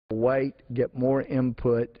wait, get more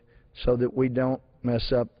input so that we don't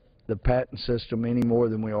mess up the patent system any more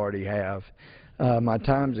than we already have. My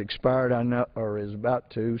time's expired, I know, or is about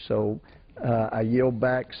to, so I yield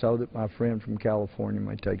back so that my friend from California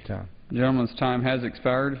may take time. The gentleman's time has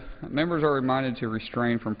expired. Members are reminded to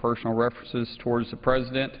restrain from personal references towards the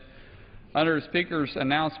President. Under the Speaker's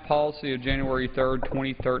announced policy of January 3rd,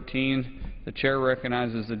 2013, the Chair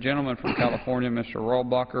recognizes the gentleman from California, Mr.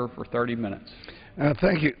 Rohrbacher, for 30 minutes.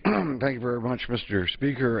 Thank you. Thank you very much, Mr.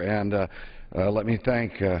 Speaker, and let me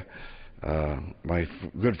thank my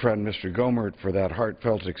good friend, Mr. Gohmert, for that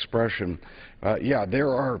heartfelt expression. Yeah,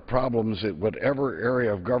 there are problems at whatever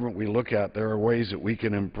area of government we look at. There are ways that we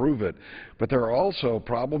can improve it. But there are also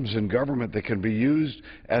problems in government that can be used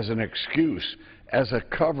as an excuse, as a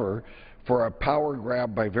cover for a power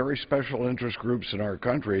grab by very special interest groups in our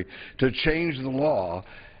country to change the law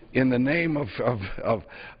in the name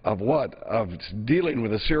of what? Of dealing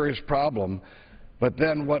with a serious problem. But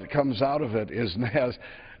then what comes out of it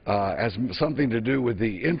has something to do with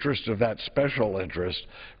the interest of that special interest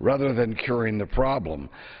rather than curing the problem.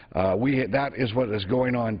 That is what is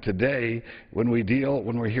going on today when we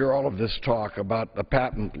hear all of this talk about the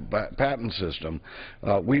patent system.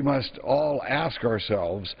 We must all ask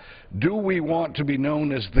ourselves, do we want to be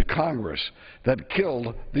known as the Congress that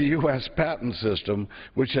killed the U.S. patent system,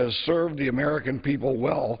 which has served the American people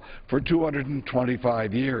well for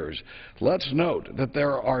 225 years? Let's note that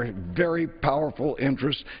there are very powerful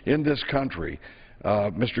interests in this country.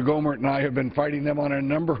 Mr. Gohmert and I have been fighting them on a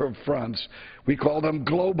number of fronts. We call them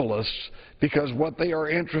globalists because what they are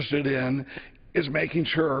interested in is making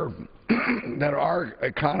sure that our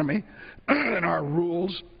economy and our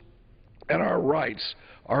rules and our rights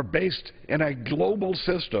are based in a global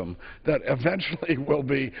system that eventually will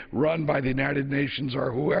be run by the United Nations or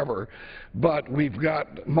whoever. But we've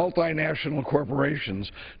got multinational corporations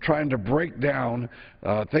trying to break down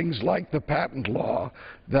things like the patent law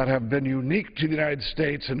that have been unique to the United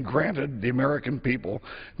States and granted the American people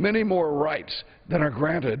many more rights than are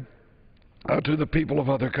granted to the people of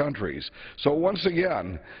other countries. So once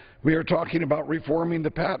again, we are talking about reforming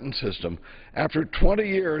the patent system. After 20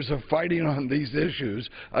 years of fighting on these issues,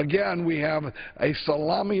 again, we have a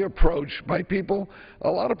salami approach by a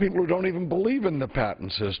lot of people who don't even believe in the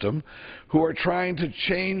patent system, who are trying to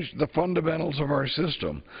change the fundamentals of our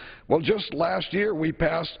system. Well, just last year, we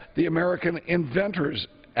passed the American Inventors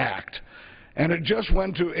Act, and it just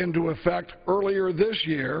went into effect earlier this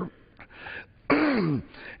year. And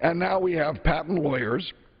now we have patent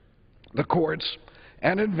lawyers, the courts,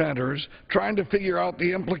 and inventors trying to figure out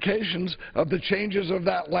the implications of the changes of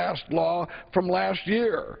that last law from last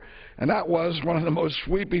year. And that was one of the most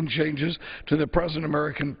sweeping changes to the present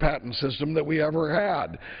American patent system that we ever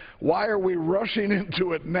had. Why are we rushing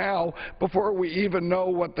into it now before we even know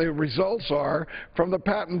what the results are from the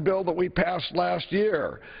patent bill that we passed last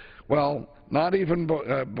year? Well, not even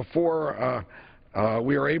before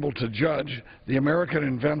we are able to judge the American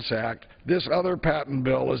Invents Act, this other patent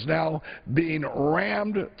bill is now being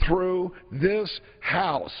rammed through this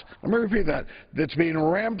House. Let me repeat that. It's being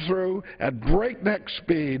rammed through at breakneck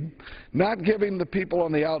speed, not giving the people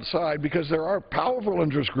on the outside, because there are powerful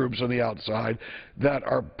interest groups on the outside that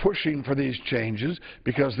are pushing for these changes,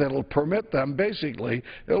 because that'll permit them, basically,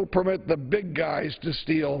 it'll permit the big guys to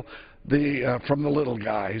steal from the little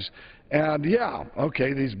guys. And yeah,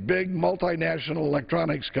 okay, these big multinational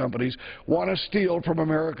electronics companies want to steal from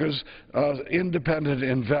America's independent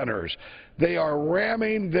inventors. They are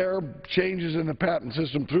ramming their changes in the patent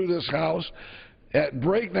system through this House at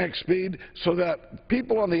breakneck speed so that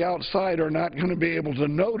people on the outside are not going to be able to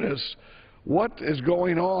notice what is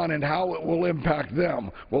going on and how it will impact them.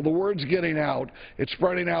 Well, the word's getting out. It's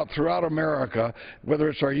spreading out throughout America, whether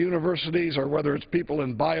it's our universities or whether it's people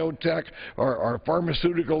in biotech or our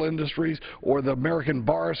pharmaceutical industries or the American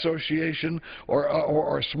Bar Association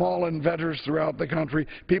or small inventors throughout the country.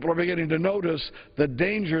 People are beginning to notice the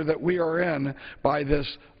danger that we are in by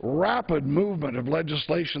this rapid movement of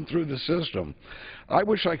legislation through the system. I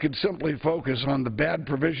wish I could simply focus on the bad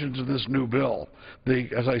provisions of this new bill,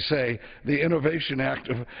 as I say, the Innovation Act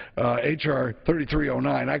of H.R.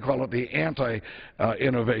 3309. I call it the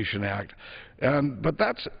Anti-Innovation Act. But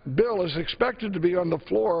that bill is expected to be on the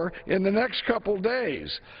floor in the next couple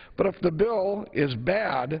days. But if the bill is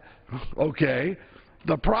bad, okay,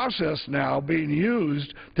 the process now being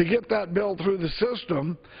used to get that bill through the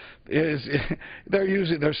system is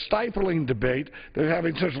they're stifling debate. They're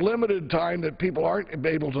having such limited time that people aren't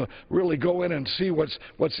able to really go in and see what's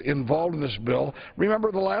involved in this bill.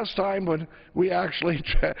 Remember the last time when we actually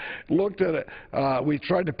looked at it, we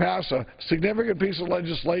tried to pass a significant piece of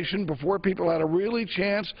legislation before people had a really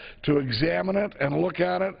chance to examine it and look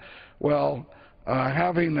at it? Well,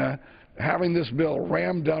 having this bill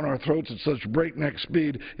rammed down our throats at such breakneck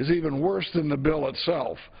speed is even worse than the bill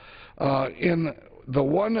itself. In the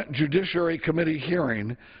one Judiciary Committee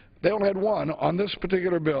hearing, they only had one on this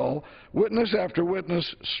particular bill, witness after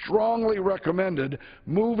witness strongly recommended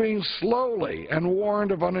moving slowly and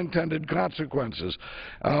warned of unintended consequences.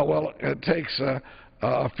 Well, it takes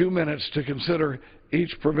a few minutes to consider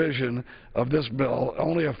each provision of this bill.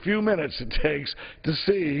 Only a few minutes it takes to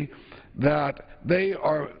see that they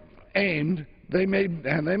are aimed, they may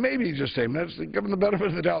be just aimed, that's given the benefit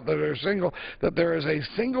of the doubt that there is a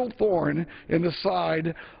single thorn in the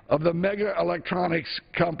side of the mega electronics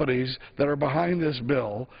companies that are behind this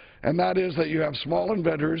bill, and that is that you have small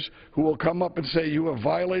inventors who will come up and say, you have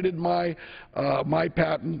violated my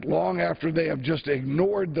patent, long after they have just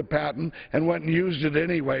ignored the patent and went and used it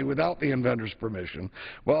anyway without the inventor's permission.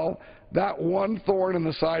 Well, that one thorn in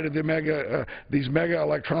the side of these mega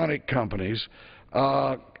electronic companies,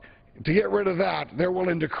 to get rid of that, they're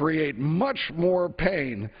willing to create much more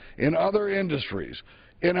pain in other industries,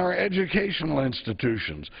 in our educational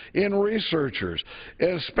institutions, in researchers,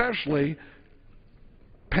 especially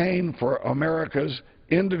pain for America's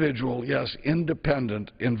individual, yes,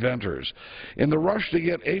 independent inventors. In the rush to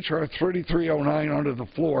get H.R. 3309 onto the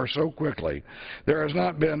floor so quickly, there has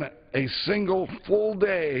not been a single full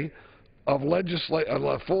day of legislative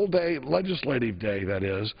day, that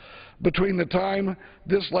is, between the time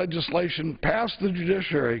this legislation passed the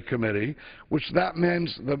Judiciary Committee, which that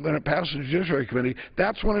means that when it passes the Judiciary Committee,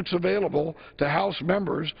 that's when it's available to House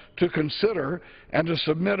members to consider and to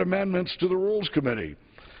submit amendments to the Rules Committee.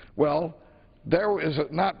 Well, there has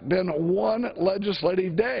not been one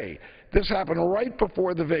legislative day. This happened right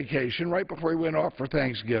before the vacation, right before we went off for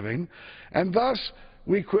Thanksgiving, and thus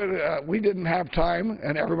we didn't have time,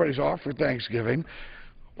 and everybody's off for Thanksgiving.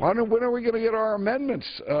 When are we going to get our amendments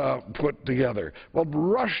put together? Well,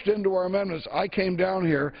 rushed into our amendments. I came down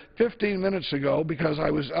here 15 minutes ago because I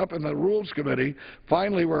was up in the Rules Committee,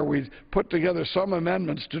 finally, where we put together some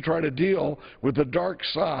amendments to try to deal with the dark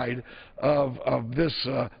side of this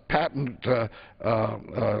patent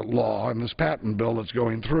law and this patent bill that's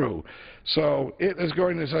going through. So it is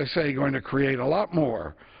going, as I say, going to create a lot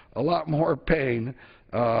more pain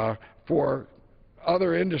for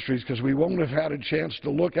other industries, because we won't have had a chance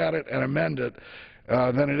to look at it and amend it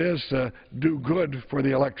than it is to do good for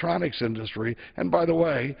the electronics industry. And by the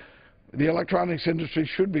way, the electronics industry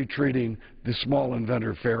should be treating the small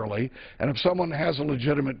inventor fairly, and if someone has a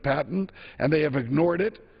legitimate patent and they have ignored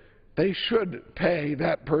it, they should pay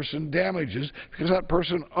that person damages, because that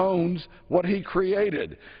person owns what he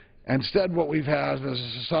created. Instead, what we've had is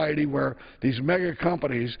a society where these mega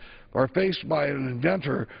companies are faced by an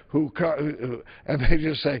inventor and they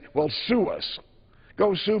just say, well, sue us.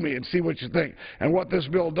 Go sue me and see what you think. And what this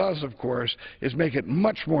bill does, of course, is make it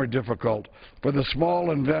much more difficult for the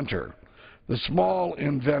small inventor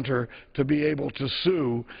to be able to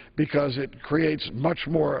sue, because it creates a much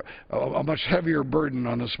heavier burden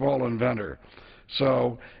on the small inventor.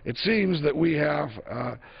 So it seems that we have,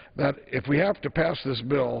 that if we have to pass this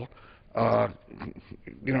bill,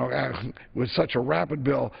 with such a rapid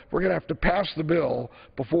bill, we're going to have to pass the bill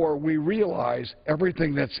before we realize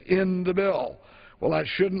everything that's in the bill. Well, that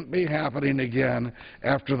shouldn't be happening again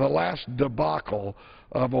after the last debacle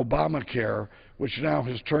of Obamacare, which now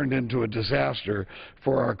has turned into a disaster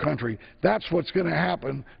for our country. That's what's going to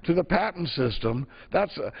happen to the patent system.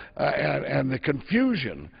 That's and the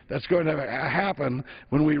confusion that's going to happen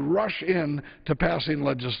when we rush in to passing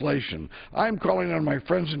legislation. I'm calling on my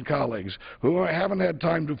friends and colleagues who haven't had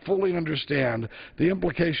time to fully understand the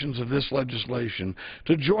implications of this legislation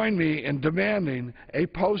to join me in demanding a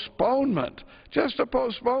postponement, just a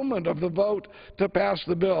postponement of the vote to pass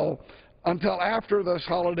the bill until after this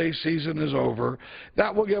holiday season is over.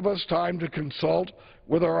 That will give us time to consult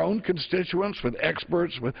with our own constituents, with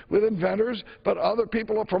experts, with inventors, but other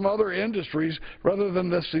people from other industries, rather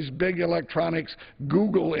than these big electronics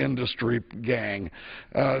Google industry gang.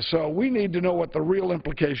 So we need to know what the real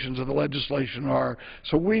implications of the legislation are.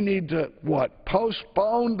 So we need to, what?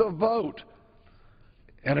 Postpone the vote.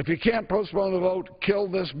 And if you can't postpone the vote, kill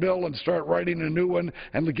this bill and start writing a new one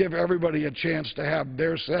and give everybody a chance to have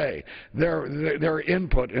their say, their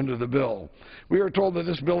input into the bill. We are told that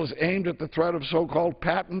this bill is aimed at the threat of so-called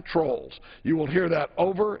patent trolls. You will hear that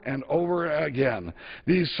over and over again.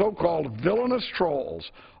 These so-called villainous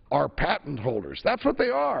trolls are patent holders. That's what they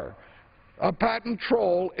are. A patent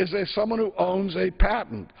troll is someone who owns a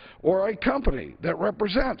patent or a company that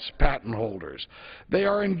represents patent holders. They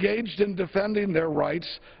are engaged in defending their rights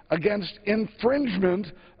against infringement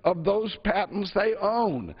of those patents they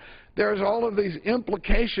own. There's all of these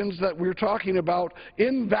implications that we're talking about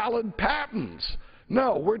invalid patents.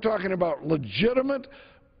 No, we're talking about legitimate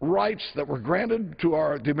rights that were granted to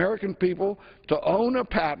the American people to own a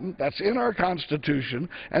patent that's in our Constitution,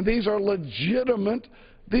 and these are legitimate.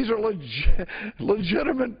 These are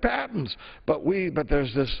legitimate patents, but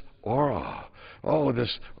there's this aura, the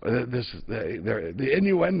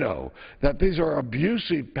innuendo that these are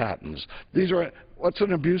abusive patents. What's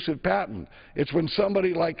an abusive patent? It's when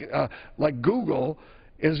somebody like Google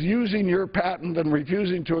is using your patent and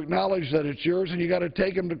refusing to acknowledge that it's yours, and you got to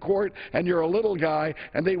take them to court, and you're a little guy,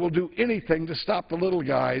 and they will do anything to stop the little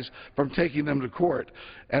guys from taking them to court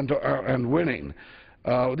and winning.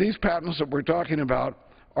 These patents that we're talking about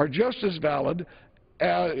are just as valid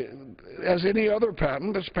as any other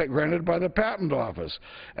patent that's granted by the Patent Office.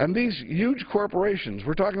 And these huge corporations,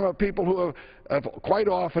 we're talking about people who have quite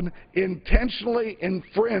often intentionally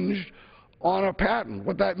infringed on a patent.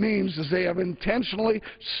 What that means is they have intentionally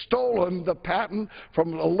stolen the patent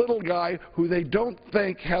from a little guy who they don't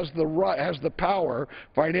think has the power,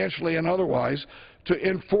 financially and otherwise, to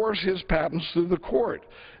enforce his patents through the court.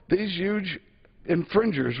 These huge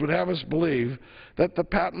infringers would have us believe that the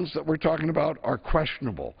patents that we're talking about are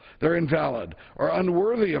questionable, they're invalid, or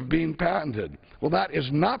unworthy of being patented. Well, that is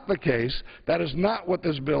not the case. That is not what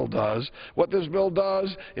this bill does. What this bill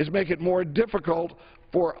does is make it more difficult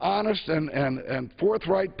for honest and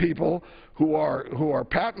forthright people who are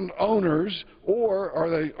patent owners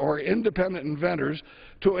or independent inventors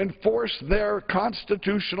to enforce their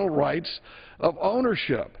constitutional rights of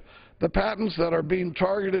ownership. The patents that are being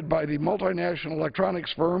targeted by the multinational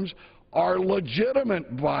electronics firms are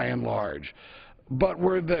legitimate by and large, but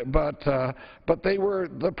they were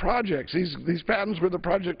the projects. These patents were the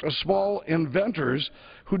project of small inventors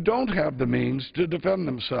who don't have the means to defend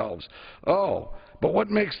themselves. Oh, but what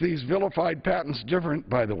makes these vilified patents different,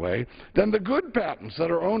 by the way, than the good patents that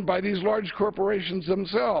are owned by these large corporations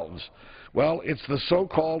themselves? Well, it's the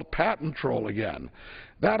so-called patent troll again.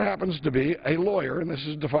 That happens to be a lawyer, and this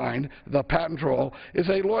is defined, the patent troll is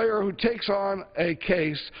a lawyer who takes on a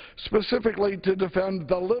case specifically to defend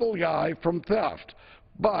the little guy from theft.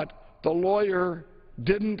 But the lawyer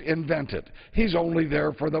didn't invent it. He's only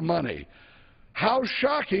there for the money. How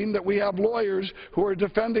shocking that we have lawyers who are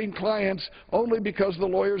defending clients only because the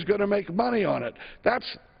lawyer's going to make money on it. That's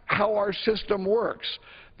how our system works.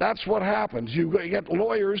 That's what happens. You get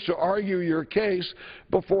lawyers to argue your case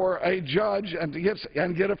before a judge and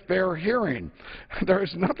get a fair hearing. There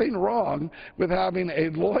is nothing wrong with having a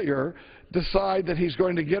lawyer decide that he's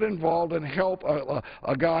going to get involved and help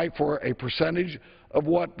a guy for a percentage of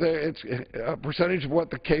what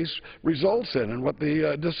the case results in and what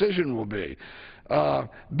the decision will be.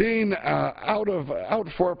 Being out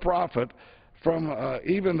for profit from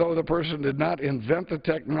even though the person did not invent the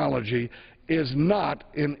technology is not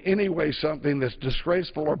in any way something that's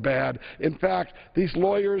disgraceful or bad. In fact, these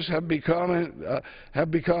lawyers have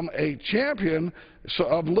become a champion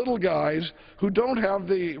of little guys who don't have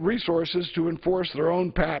the resources to enforce their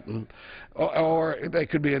own patent, or they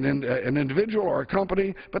could be an individual or a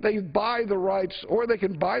company, but they buy the rights, or they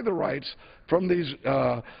can buy the rights from these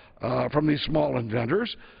small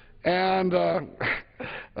inventors. And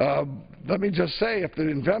let me just say, if the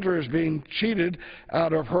inventor is being cheated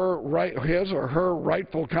out of his or her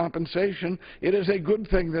rightful compensation, it is a good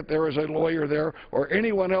thing that there is a lawyer there or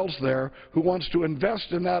anyone else there who wants to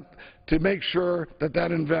invest in that to make sure that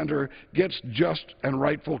that inventor gets just and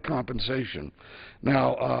rightful compensation.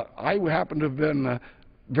 Now, I happen to have been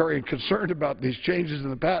very concerned about these changes in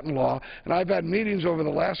the patent law, and I've had meetings over the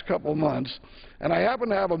last couple of months, and I happen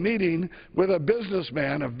to have a meeting with a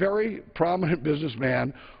businessman, a very prominent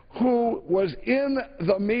businessman, who was in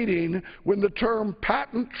the meeting when the term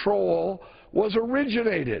patent troll was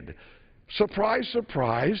originated. Surprise,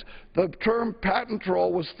 surprise, the term patent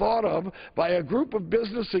troll was thought of by a group of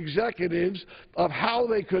business executives of how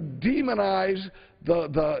they could demonize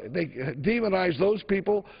those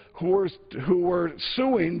people who were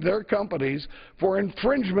suing their companies for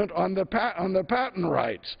infringement on the patent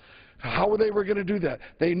rights. how they were going to do that.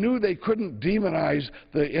 They knew they couldn't demonize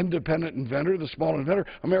the independent inventor, the small inventor.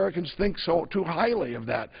 Americans think so too highly of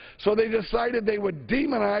that. So they decided they would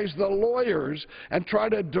demonize the lawyers and try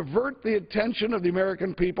to divert the attention of the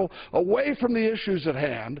American people away from the issues at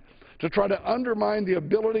hand, to try to undermine the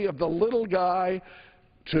ability of the little guy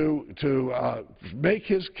to make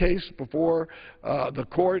his case before the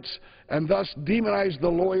courts, and thus demonize the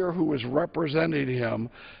lawyer who was representing him,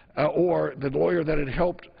 or the lawyer that had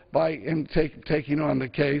helped by taking on the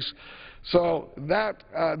case. So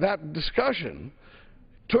that discussion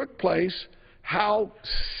took place. How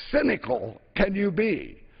cynical can you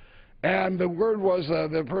be? And the word was,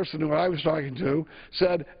 the person who I was talking to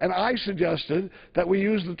said, and I suggested that we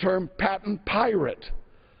use the term patent pirate.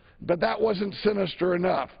 But that wasn't sinister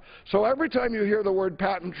enough. So every time you hear the word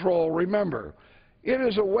patent troll, remember, it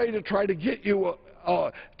is a way to try to get you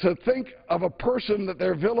to think of a person that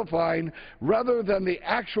they're vilifying rather than the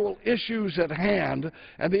actual issues at hand.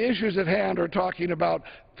 And the issues at hand are talking about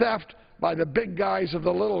theft by the big guys of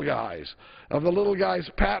the little guys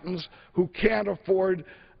patents who can't afford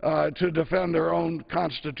to defend their own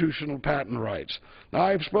constitutional patent rights. Now,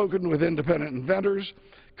 I've spoken with independent inventors,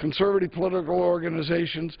 conservative political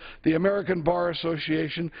organizations, the American Bar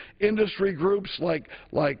Association, industry groups like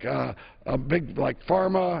pharma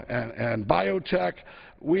and biotech.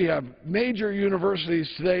 We have major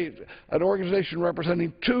universities today, an organization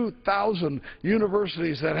representing 2,000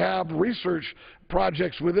 universities that have research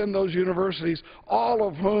projects within those universities, all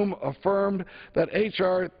of whom affirmed that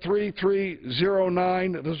H.R.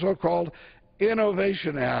 3309, the so-called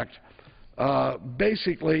Innovation Act,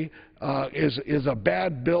 basically is a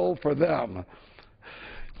bad bill for them.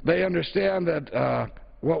 They understand that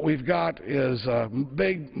what we've got is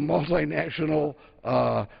big multinational,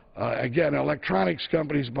 again, electronics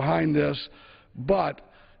companies behind this, but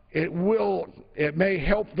it may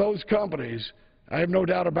help those companies. I have no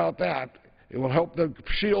doubt about that. It will help them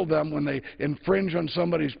shield them when they infringe on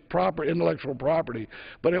somebody's intellectual property.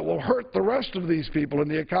 But it will hurt the rest of these people in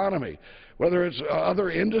the economy, whether it's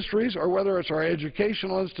other industries or whether it's our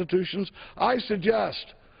educational institutions. I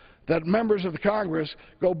suggest that members of the Congress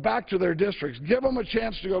go back to their districts. Give them a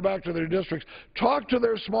chance to go back to their districts. Talk to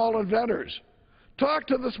their small inventors. Talk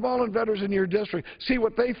to the small inventors in your district. See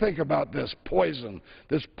what they think about this poison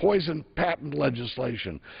patent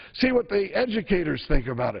legislation. See what the educators think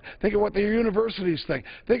about it. Think of what the universities think.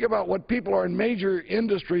 Think about what people are in major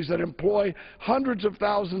industries that employ hundreds of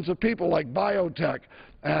thousands of people, like biotech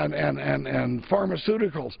and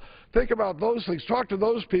pharmaceuticals. Think about those things. Talk to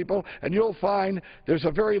those people, and you'll find there's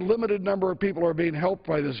a very limited number of people who are being helped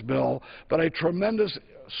by this bill, but a tremendous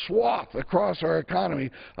swath across our economy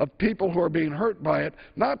of people who are being hurt by it,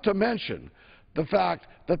 not to mention the fact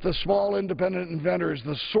that the small independent inventor is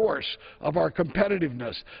the source of our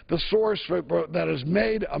competitiveness, the source that has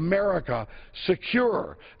made America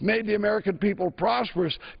secure, made the American people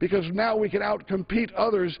prosperous, because now we can outcompete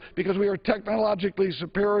others because we are technologically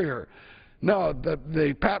superior. No,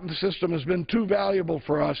 the patent system has been too valuable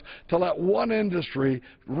for us to let one industry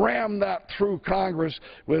ram that through Congress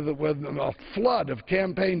with a flood of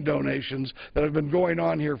campaign donations that have been going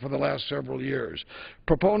on here for the last several years.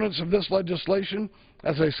 Proponents of this legislation,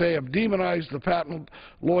 as I say, have demonized the patent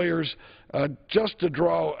lawyers just to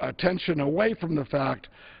draw attention away from the fact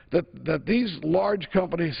that these large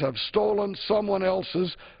companies have stolen someone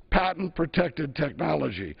else's patent-protected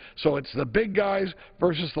technology. So it's the big guys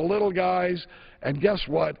versus the little guys, and guess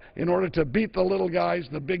what? In order to beat the little guys,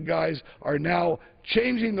 the big guys are now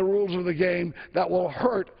changing the rules of the game that will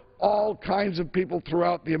hurt all kinds of people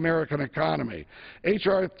throughout the American economy.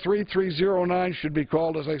 H.R. 3309 should be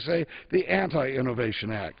called, as I say, the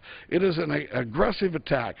Anti-Innovation Act. It is an aggressive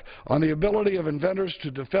attack on the ability of inventors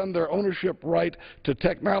to defend their ownership right to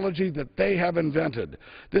technology that they have invented.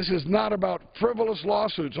 This is not about frivolous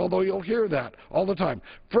lawsuits, although you'll hear that all the time.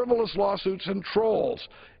 Frivolous lawsuits and trolls.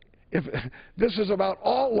 This is about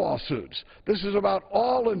all lawsuits. This is about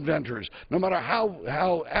all inventors, no matter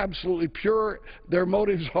how absolutely pure their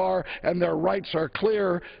motives are and their rights are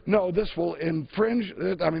clear. No, this will infringe,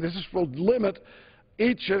 this will limit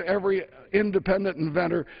each and every independent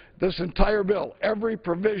inventor. This entire bill, every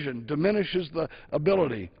provision diminishes the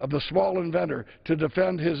ability of the small inventor to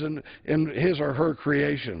defend his or her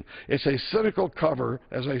creation. It's a cynical cover,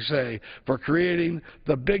 as I say, for creating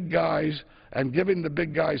the big guys and giving the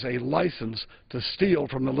big guys a license to steal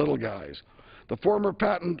from the little guys. The former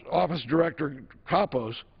Patent Office Director,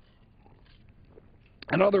 Kapos,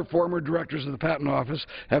 and other former directors of the Patent Office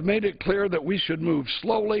have made it clear that we should move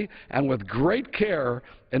slowly and with great care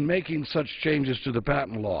in making such changes to the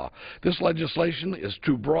patent law. This legislation is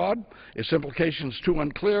too broad, its implications too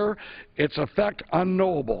unclear, its effect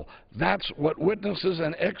unknowable. That's what witnesses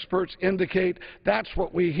and experts indicate. That's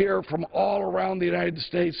what we hear from all around the United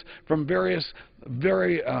States from various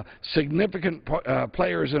very significant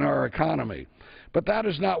players in our economy. But that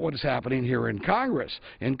is not what is happening here in Congress.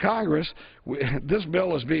 In Congress, this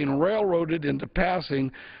bill is being railroaded into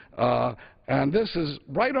passing, and this is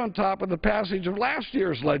right on top of the passage of last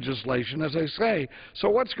year's legislation, as I say. So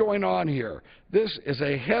what's going on here? This is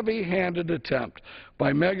a heavy-handed attempt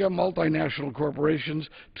by mega multinational corporations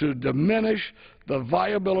to diminish the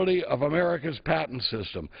viability of America's patent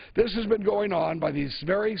system. This has been going on by these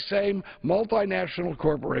very same multinational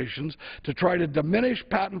corporations to try to diminish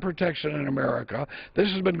patent protection in America.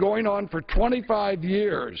 This has been going on for 25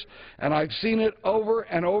 years, and I've seen it over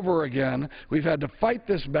and over again. We've had to fight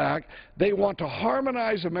this back. They want to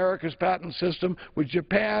harmonize America's patent system with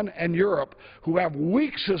Japan and Europe, who have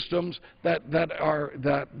weak systems that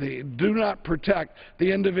do not protect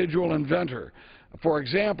the individual inventor. For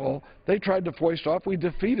example, they tried to foist off, we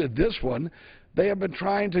defeated this one, they have been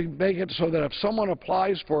trying to make it so that if someone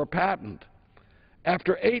applies for a patent,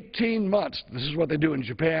 after 18 months, this is what they do in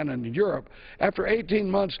Japan and in Europe, after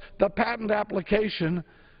 18 months, the patent application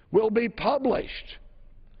will be published,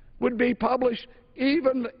 would be published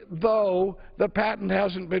even though the patent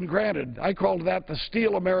hasn't been granted. I called that the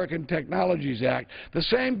Steal American Technologies Act. The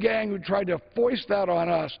same gang who tried to foist that on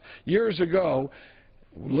us years ago,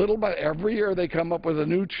 little by every year they come up with a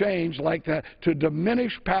new change like that to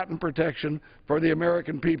diminish patent protection for the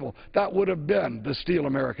American people. That would have been the Steal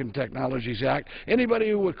American Technologies Act. Anybody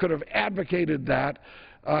who could have advocated that,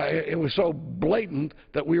 it was so blatant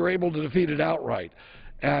that we were able to defeat it outright.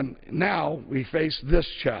 And now we face this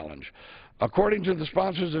challenge. According to the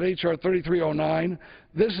sponsors of H.R. 3309,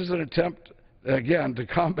 this is an attempt, again, to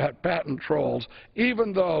combat patent trolls,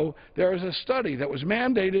 even though there is a study that was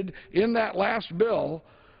mandated in that last bill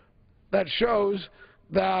that shows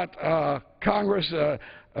that Congress,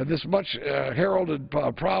 this much heralded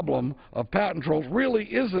problem of patent trolls really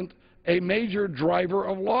isn't a major driver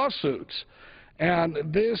of lawsuits. And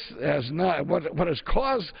this has not, what has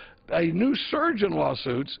caused a new surge in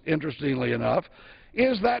lawsuits, interestingly enough,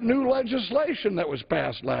 is that new legislation that was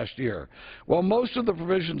passed last year. Well, most of the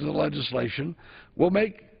provisions of the legislation will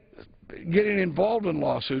make getting involved in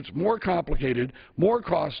lawsuits more complicated, more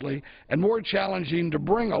costly, and more challenging to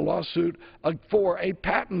bring a lawsuit for a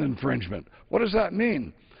patent infringement. What does that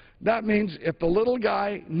mean? That means if the little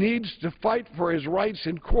guy needs to fight for his rights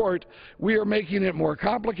in court, we are making it more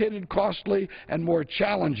complicated, costly, and more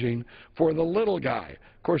challenging for the little guy.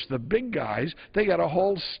 Of course, the big guys, they got a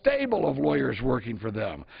whole stable of lawyers working for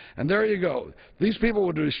them. And there you go. These people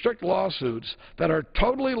would do strict lawsuits that are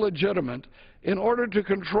totally legitimate in order to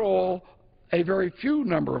control a very few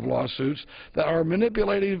number of lawsuits that are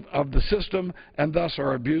manipulative of the system and thus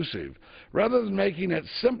are abusive. Rather than making it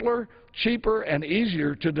simpler, cheaper, and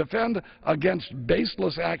easier to defend against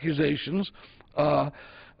baseless accusations and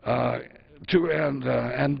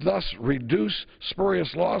thus reduce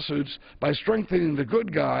spurious lawsuits by strengthening the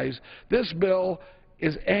good guys, this bill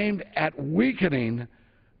is aimed at weakening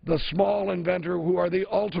the small inventor who are the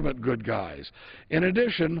ultimate good guys. In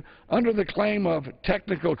addition, under the claim of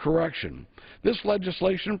technical correction, this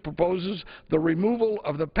legislation proposes the removal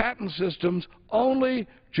of the patent system's only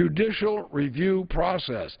judicial review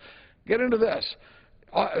process. Get into this.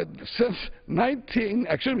 Since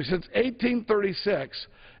 1836,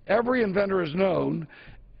 every inventor has known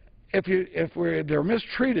if they're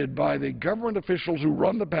mistreated by the government officials who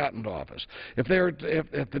run the patent office, if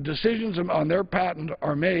the decisions on their patent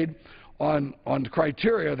are made on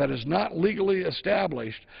criteria that is not legally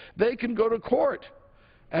established, they can go to court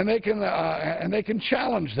and they can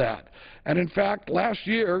challenge that. And in fact, last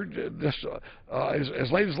year,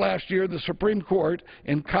 as late as last year, the Supreme Court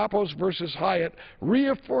in Kapos versus Hyatt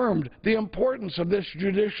reaffirmed the importance of this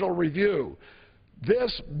judicial review.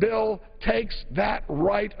 This bill takes that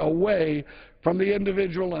right away from the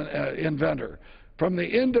individual inventor. From the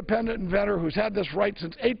independent inventor who's had this right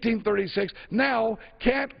since 1836, now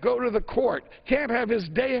can't go to the court, can't have his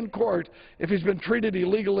day in court if he's been treated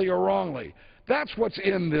illegally or wrongly. That's what's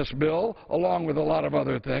in this bill, along with a lot of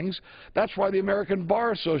other things. That's why the American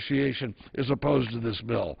Bar Association is opposed to this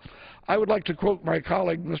bill. I would like to quote my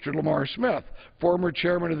colleague, Mr. Lamar Smith, former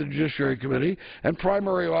chairman of the Judiciary Committee and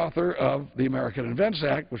primary author of the American Invents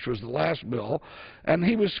Act, which was the last bill, and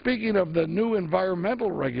he was speaking of the new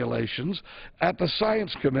environmental regulations at the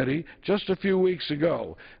Science Committee just a few weeks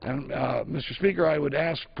ago. And, Mr. Speaker, I would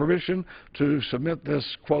ask permission to submit this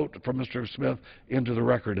quote from Mr. Smith into the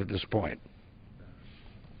record at this point.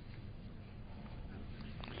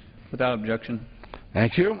 Without objection.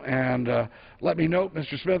 Thank you. And let me note,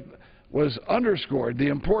 Mr. Smith was underscored the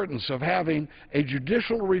importance of having a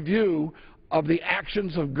judicial review of the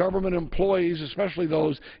actions of government employees, especially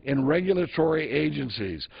those in regulatory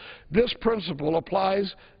agencies. This principle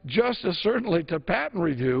applies just as certainly to patent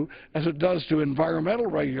review as it does to environmental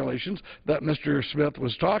regulations that Mr. Smith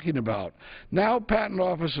was talking about. Now, Patent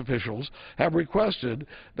Office officials have requested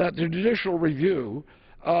that the judicial review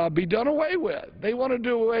be done away with. They want to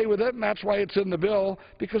do away with it, and that's why it's in the bill,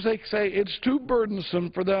 because they say it's too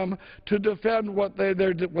burdensome for them to defend what they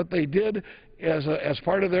did as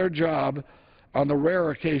part of their job on the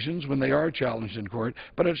rare occasions when they are challenged in court,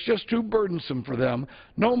 but it's just too burdensome for them.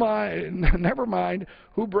 Never mind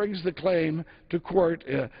who brings the claim to court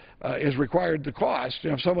is required the cost.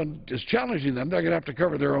 You know, if someone is challenging them, they're going to have to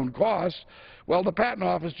cover their own costs. Well, the Patent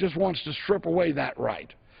Office just wants to strip away that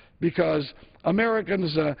right, because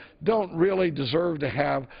Americans don't really deserve to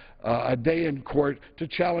have a day in court to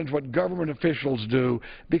challenge what government officials do,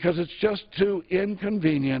 because it's just too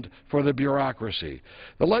inconvenient for the bureaucracy.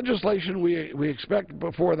 The legislation we expect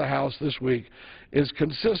before the House this week is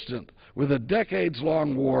consistent with a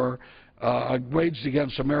decades-long war waged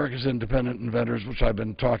against America's independent inventors, which I've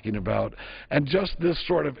been talking about, and just this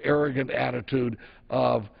sort of arrogant attitude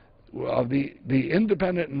of the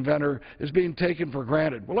independent inventor is being taken for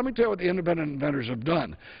granted. Well, let me tell you what the independent inventors have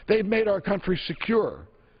done. They've made our country secure.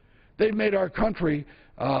 They've made our country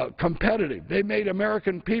competitive. They've made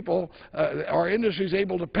American people, our industries,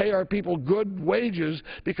 able to pay our people good wages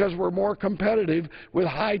because we're more competitive with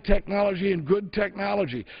high technology and good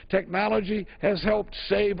technology. Technology has helped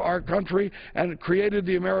save our country and created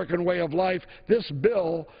the American way of life. This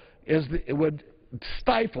bill would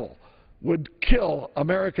stifle, would kill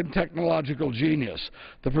American technological genius.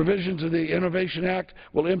 The provisions of the Innovation Act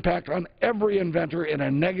will impact on every inventor in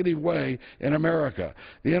a negative way in America.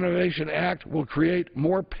 The Innovation Act will create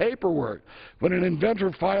more paperwork. When an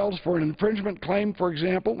inventor files for an infringement claim, for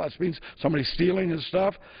example, that means somebody stealing his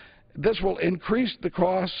stuff, this will increase the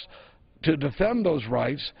costs to defend those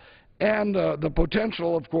rights, and the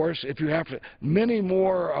potential, of course, if you have to,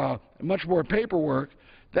 much more paperwork,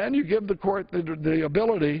 then you give the court the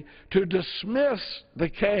ability to dismiss the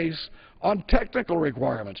case on technical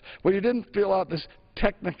requirements. Well, you didn't fill out this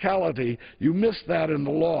technicality. You missed that in the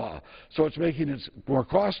law. So it's making it more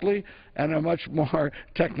costly and a much more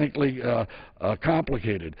technically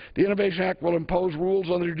complicated. The Innovation Act will impose rules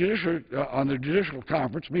on the judicial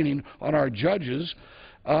conference, meaning on our judges,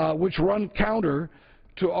 which run counter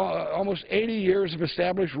to almost 80 years of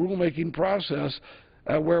established rulemaking process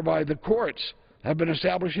whereby the courts have been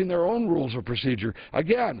establishing their own rules of procedure.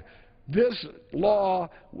 Again, this law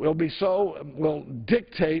will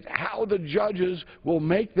dictate how the judges will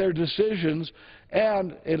make their decisions,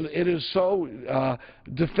 and it is so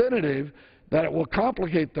definitive that it will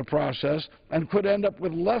complicate the process and could end up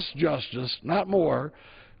with less justice, not more,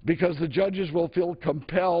 because the judges will feel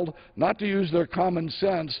compelled not to use their common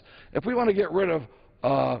sense. If we want to get rid of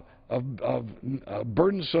the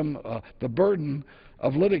burden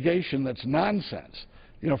of litigation that's nonsense,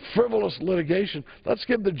 you know, frivolous litigation, let's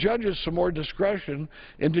give the judges some more discretion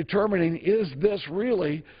in determining, is this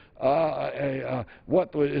really what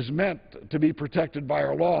is meant to be protected by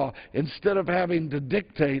our law, instead of having to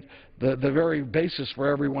dictate the very basis for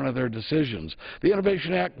every one of their decisions. The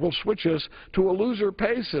Innovation Act will switch us to a loser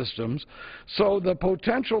pay systems, so the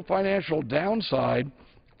potential financial downside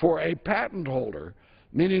for a patent holder,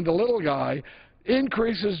 meaning the little guy,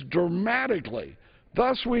 increases dramatically.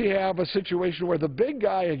 Thus, we have a situation where the big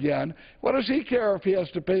guy, again, what does he care if he has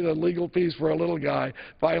to pay the legal fees for a little guy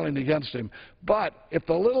filing against him? But if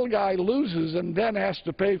the little guy loses and then has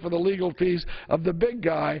to pay for the legal fees of the big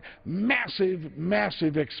guy, massive,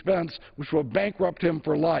 massive expense, which will bankrupt him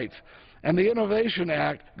for life. And the Innovation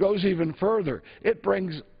Act goes even further. It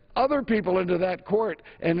brings other people into that court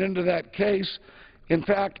and into that case. In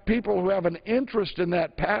fact, people who have an interest in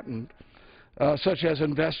that patent, such as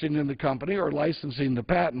investing in the company or licensing the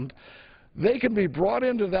patent, they can be brought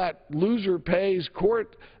into that loser pays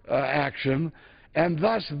court action, And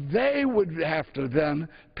thus they would have to then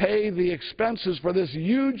pay the expenses for this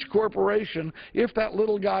huge corporation if that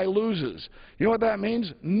little guy loses. You know what that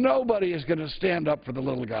means? Nobody is going to stand up for the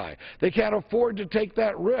little guy. They can't afford to take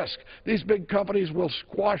that risk. These big companies will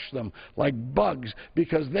squash them like bugs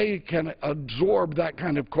because they can absorb that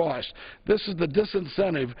kind of cost. This is the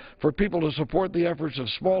disincentive for people to support the efforts of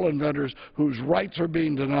small inventors whose rights are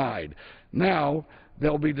being denied. Now,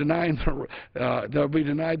 they'll be denied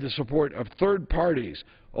the support of third parties.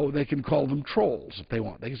 Oh, they can call them trolls if they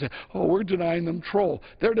want. They can say, oh, we're denying them troll.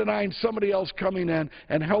 They're denying somebody else coming in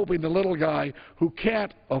and helping the little guy who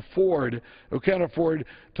can't afford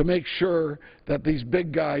to make sure that these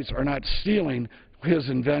big guys are not stealing his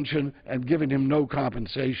invention and giving him no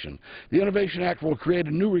compensation. The Innovation Act will create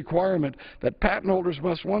a new requirement that patent holders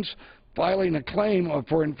must, once filing a claim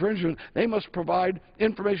for infringement, they must provide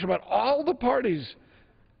information about all the parties.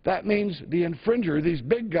 That means the infringer, these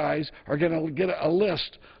big guys, are going to get a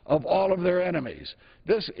list of all of their enemies.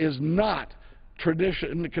 This is not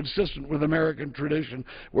consistent with American tradition,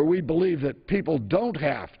 where we believe that people don't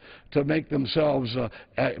have to make themselves,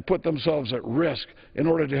 put themselves at risk in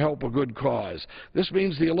order to help a good cause. This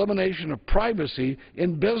means the elimination of privacy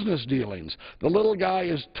in business dealings. The little guy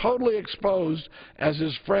is totally exposed, as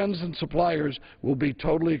his friends and suppliers will be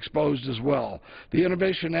totally exposed as well. The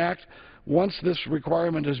Innovation Act, once this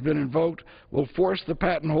requirement has been invoked, will force the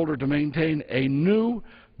patent holder to maintain a new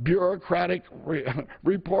bureaucratic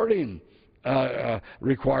reporting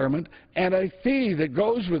requirement and a fee that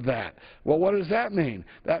goes with that. Well, what does that mean?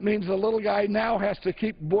 That means the little guy now has to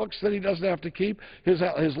keep books that he doesn't have to keep. His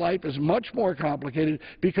life is much more complicated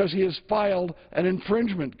because he has filed an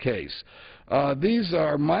infringement case. These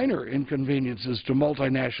are minor inconveniences to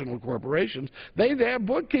multinational corporations. They have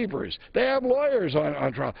bookkeepers. They have lawyers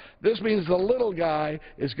on trial. This means the little guy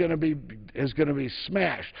is going to be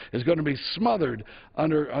smashed, is going to be smothered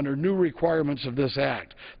under new requirements of this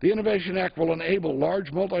act. The Innovation Act will enable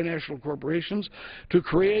large multinational corporations to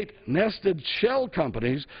create nested shell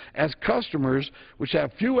companies as customers which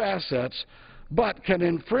have few assets but can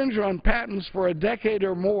infringe on patents for a decade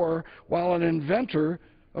or more, while an inventor,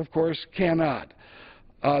 of course, cannot.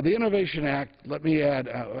 The Innovation Act, let me add,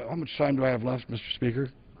 how much time do I have left, Mr. Speaker?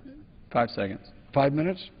 5 seconds. 5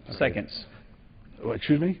 minutes? Okay. Seconds.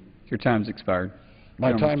 Excuse me? Your time's expired.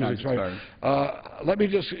 My time has expired. Let me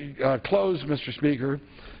just close, Mr. Speaker,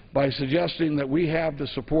 by suggesting that we have the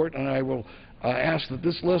support, and I will ask that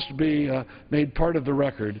this list be made part of the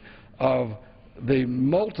record, of the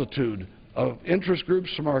multitude of interest groups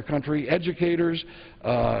from our country, educators,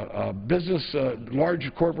 business,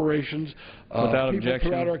 large corporations, people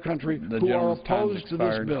throughout our country who are opposed to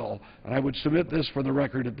this bill. And I would submit this for the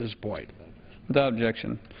record at this point. Without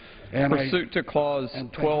objection. Pursuant to Clause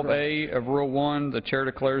 12A of Rule 1, the Chair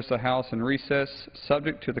declares the House in recess,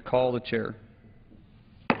 subject to the call of the Chair.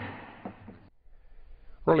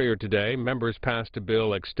 Earlier today, members passed a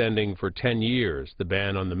bill extending for 10 years the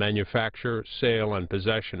ban on the manufacture, sale, and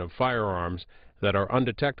possession of firearms that are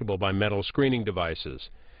undetectable by metal screening devices.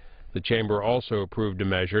 The Chamber also approved a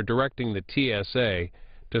measure directing the TSA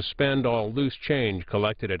to spend all loose change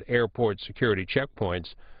collected at airport security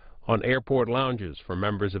checkpoints on airport lounges for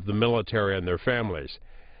members of the military and their families,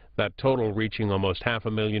 that total reaching almost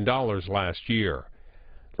 $500,000 last year.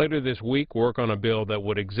 Later this week, work on a bill that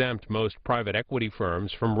would exempt most private equity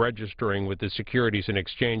firms from registering with the Securities and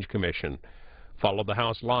Exchange Commission. Follow the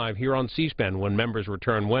House live here on C-SPAN when members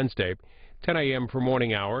return Wednesday, 10 a.m. for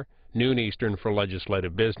morning hour, noon Eastern for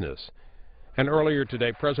legislative business. And earlier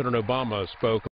today, President Obama spoke